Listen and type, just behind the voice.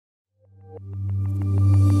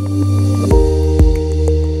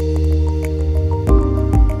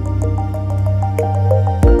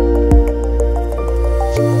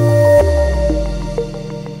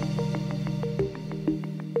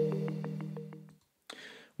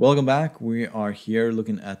Welcome back. We are here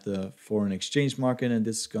looking at the foreign exchange market, and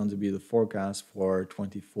this is going to be the forecast for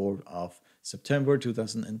 24th of September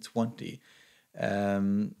 2020.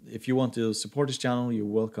 If you want to support this channel, you're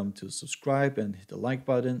welcome to subscribe and hit the like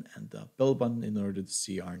button and the bell button in order to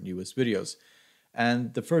see our newest videos.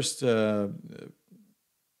 And the first pair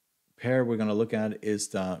we're going to look at is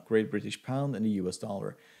the Great British Pound and the US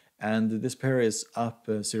dollar. And this pair is up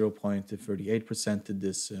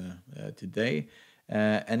 0.38% today.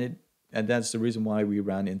 And that's the reason why we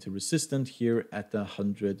ran into resistance here at the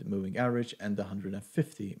 100 moving average and the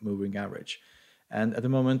 150 moving average. And at the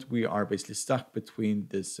moment, we are basically stuck between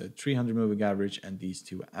this 300 moving average and these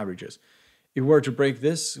two averages. If we were to break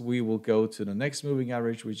this, we will go to the next moving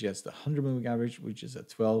average, which is the 100 moving average, which is at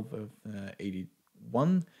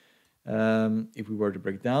 12.81. If we were to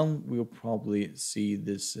break down, we'll probably see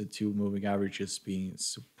this two moving averages being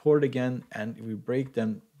support again. And if we break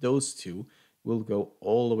them, those two will go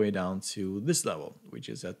all the way down to this level, which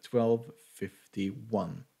is at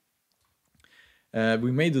 12.51.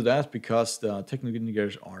 We may do that because the technical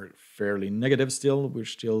indicators are fairly negative still. We're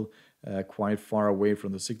still quite far away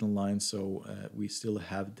from the signal line, so we still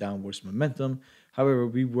have downwards momentum. However,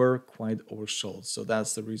 we were quite oversold, so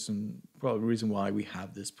that's the reason, probably the reason why we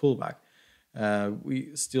have this pullback.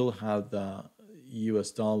 We still have the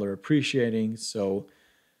US dollar appreciating, so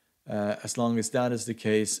as long as that is the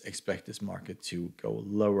case, expect this market to go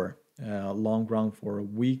lower. Long run for a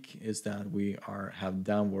week is that we have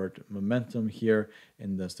downward momentum here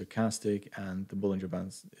in the stochastic, and the Bollinger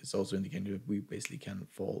Band is also indicating that we basically can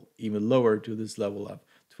fall even lower to this level of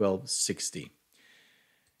 1260.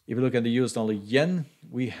 If you look at the US dollar yen,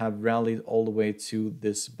 we have rallied all the way to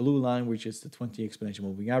this blue line, which is the 20 exponential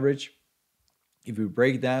moving average. If we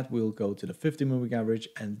break that, we'll go to the 50 moving average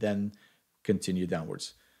and then continue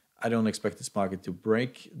downwards. I don't expect this market to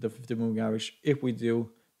break the 50 moving average. If we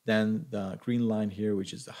do, then the green line here,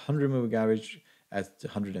 which is the 100 moving average at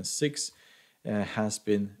 106, has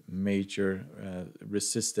been major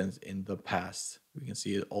resistance in the past. We can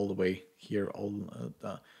see it all the way here, all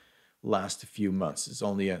the last few months. It's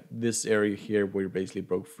only this area here where it basically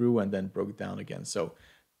broke through and then broke down again. So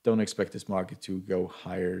don't expect this market to go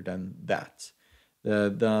higher than that.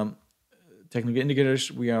 The technical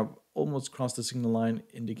indicators, we are almost crossed the signal line,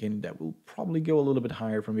 indicating that we'll probably go a little bit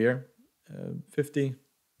higher from here. 50,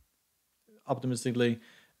 optimistically,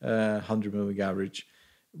 100 moving average.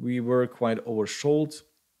 We were quite oversold.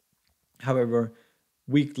 However,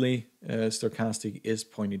 weekly stochastic is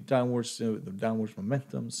pointing downwards, the downwards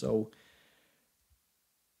momentum. So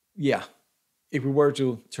yeah, if we were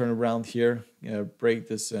to turn around here, break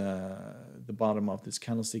this, the bottom of this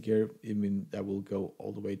candlestick here, I mean, that will go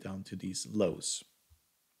all the way down to these lows.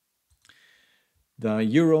 The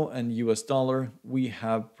euro and US dollar, we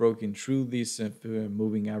have broken through these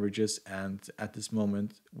moving averages, and at this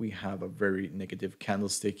moment we have a very negative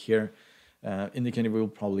candlestick here, indicating we'll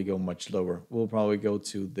probably go much lower. We'll probably go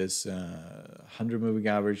to this 100 moving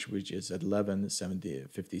average, which is at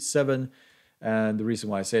 11.57. And the reason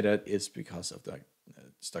why I say that is because of the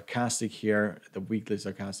stochastic here. The weekly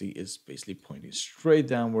stochastic is basically pointing straight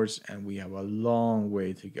downwards, and we have a long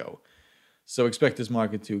way to go. So expect this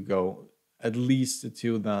market to go at least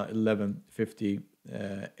to the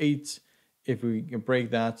 11.58. If we can break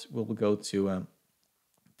that, we'll go to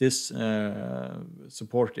this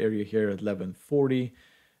support area here at 11.40.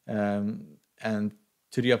 And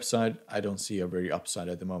to the upside, I don't see a very upside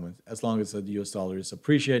at the moment. As long as the US dollar is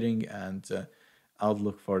appreciating and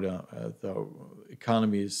outlook for the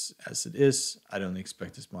economy is as it is, I don't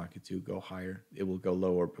expect this market to go higher. It will go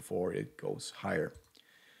lower before it goes higher.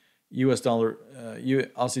 US dollar,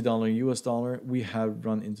 Aussie dollar, US dollar, we have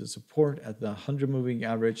run into support at the 100 moving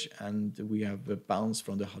average, and we have bounced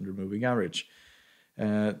from the 100 moving average.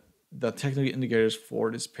 The technical indicators for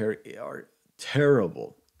this pair are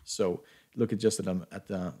terrible. So look at just at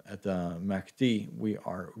the MACD, we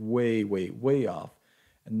are way off,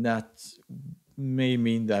 and that may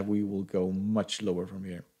mean that we will go much lower from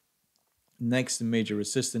here. Next major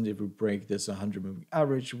resistance, if we break this 100 moving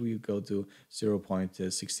average, we go to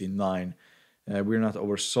 0.69. We're not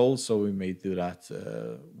oversold, so we may do that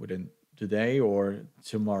within today or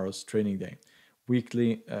tomorrow's trading day.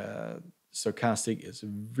 Weekly stochastic is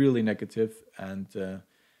really negative, and the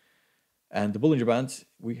Bollinger Band,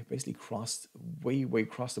 we basically way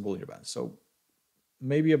crossed the Bollinger Band. So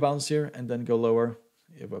maybe a bounce here and then go lower,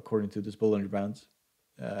 if according to this Bollinger Band.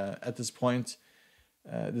 At this point,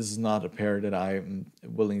 this is not a pair that I'm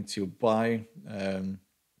willing to buy.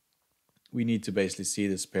 We need to basically see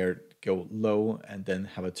this pair go low and then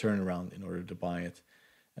have a turnaround in order to buy it.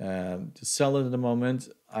 To sell it at the moment,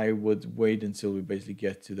 I would wait until we basically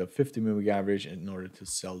get to the 50 moving average in order to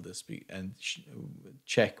sell this and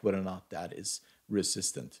check whether or not that is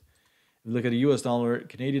resistant. If you look at the US dollar,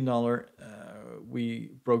 Canadian dollar,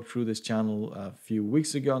 we broke through this channel a few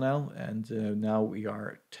weeks ago now, and now we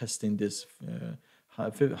are testing this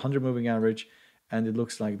 100 moving average, and it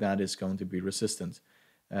looks like that is going to be resistant.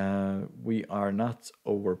 We are not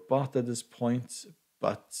overbought at this point,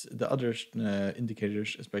 but the other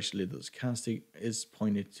indicators, especially the stochastic, is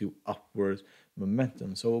pointed to upward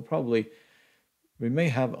momentum. So we may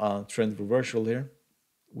have a trend reversal here.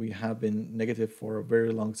 We have been negative for a very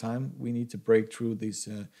long time. We need to break through these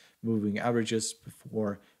moving averages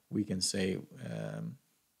before we can say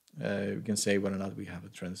whether or not we have a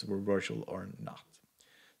trend reversal or not.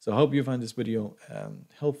 So I hope you find this video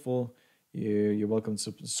helpful. You're welcome to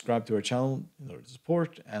subscribe to our channel in order to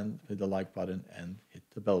support, and hit the like button and hit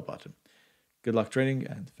the bell button. Good luck trading,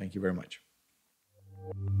 and thank you very much.